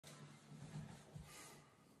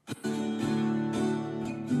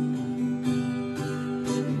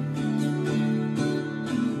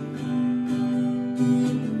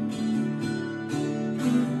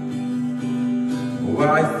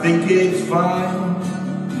fine,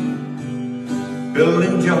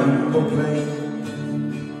 building jumbo planes,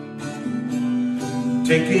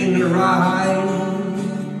 taking a ride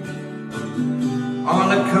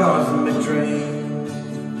on a cosmic train.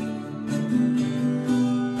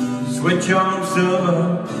 Switch on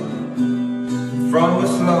silver from a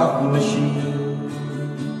slot machine.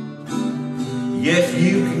 Yes,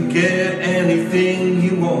 you can get anything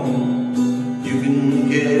you want. You can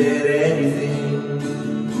get anything.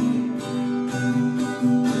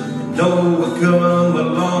 I know we've come a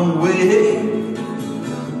long way.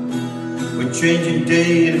 We're changing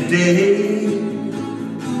day to day.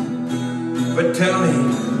 But tell me,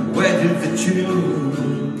 where do the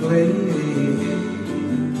children play?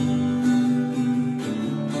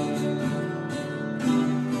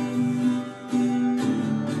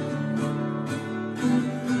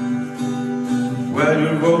 Well, you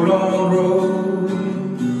roll on road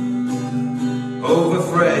over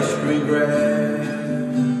fresh green grass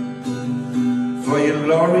for your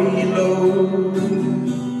lorry load,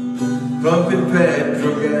 pumping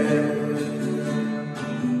petrol gas,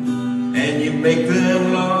 and you make them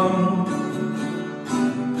long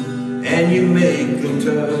and you make them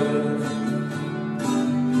tough,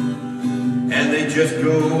 and they just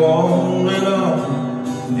go on,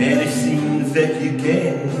 and it seems that you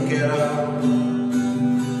can't get out.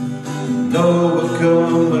 No, we've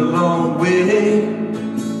come a long way.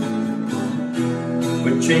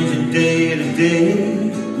 We're changing day to day.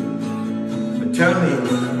 But tell me,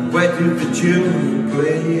 where do the children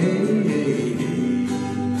play?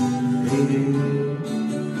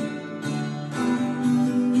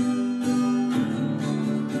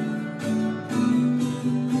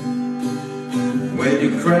 When you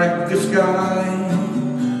crack the sky,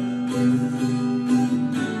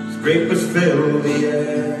 scrapers fill the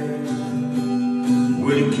air.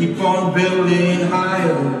 Will you keep on building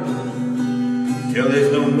higher till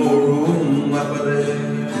there's no more room up there?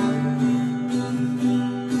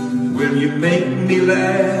 Will you make me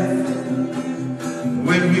laugh?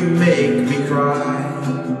 Will you make me cry?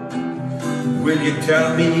 Will you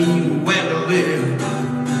tell me when to live?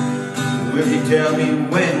 Will you tell me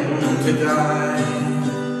when to die?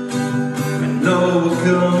 I know we've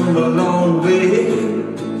come a long way.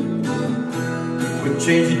 We're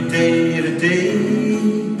changing day to day.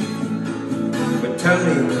 But tell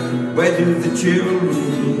me, where do the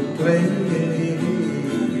children play?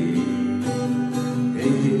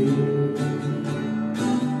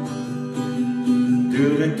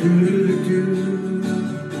 Do-do-do-do-do,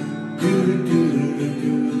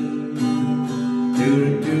 do-do-do-do-do,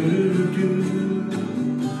 do-do-do-do-do.